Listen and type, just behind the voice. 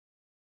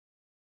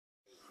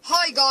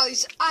Hi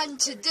guys, and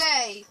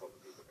today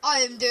I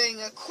am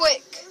doing a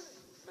quick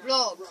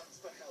vlog,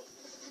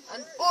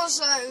 and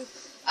also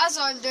as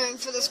I'm doing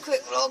for this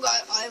quick vlog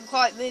I am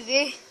quite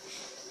moody.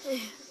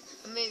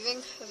 I'm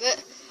moving a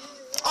bit.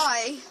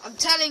 I'm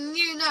telling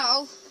you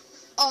now,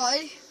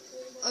 I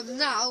am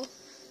now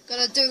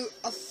gonna do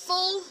a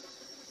full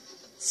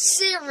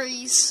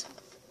series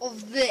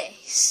of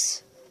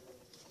this.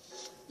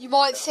 You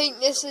might think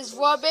this is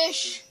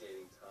rubbish,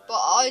 but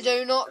I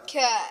do not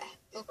care,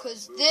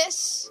 because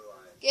this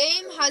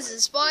game has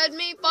inspired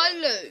me by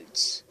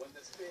loads.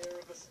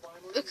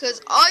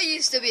 Because I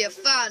used to be a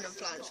fan of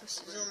Plants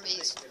vs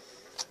Zombies,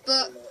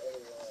 but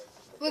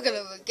we're going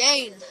to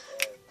regain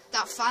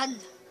that fan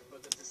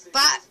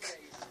back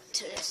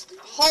to this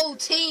whole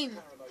team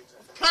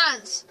of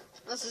Plants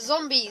vs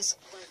Zombies.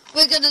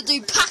 We're going to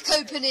do pack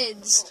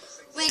openings,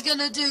 we're going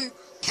to do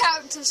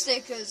character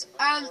stickers,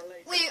 and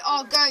we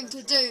are going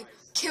to do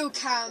kill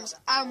cams,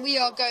 and we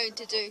are going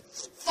to do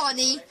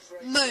funny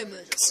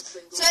moments.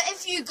 So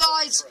if you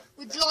guys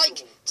would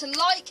like to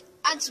like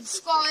and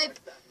subscribe,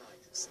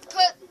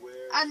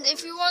 and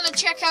if you want to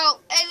check out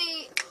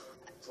any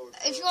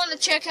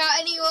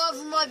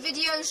of my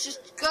videos,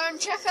 just go and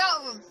check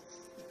out them.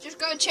 Just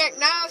go and check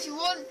now if you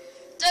want.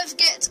 Don't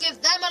forget to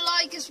give them a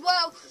like as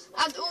well,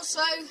 and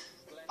also,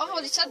 I've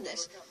already said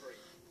this,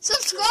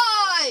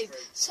 subscribe.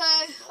 So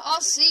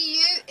I'll see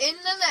you in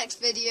the next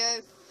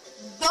video.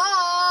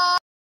 Bye.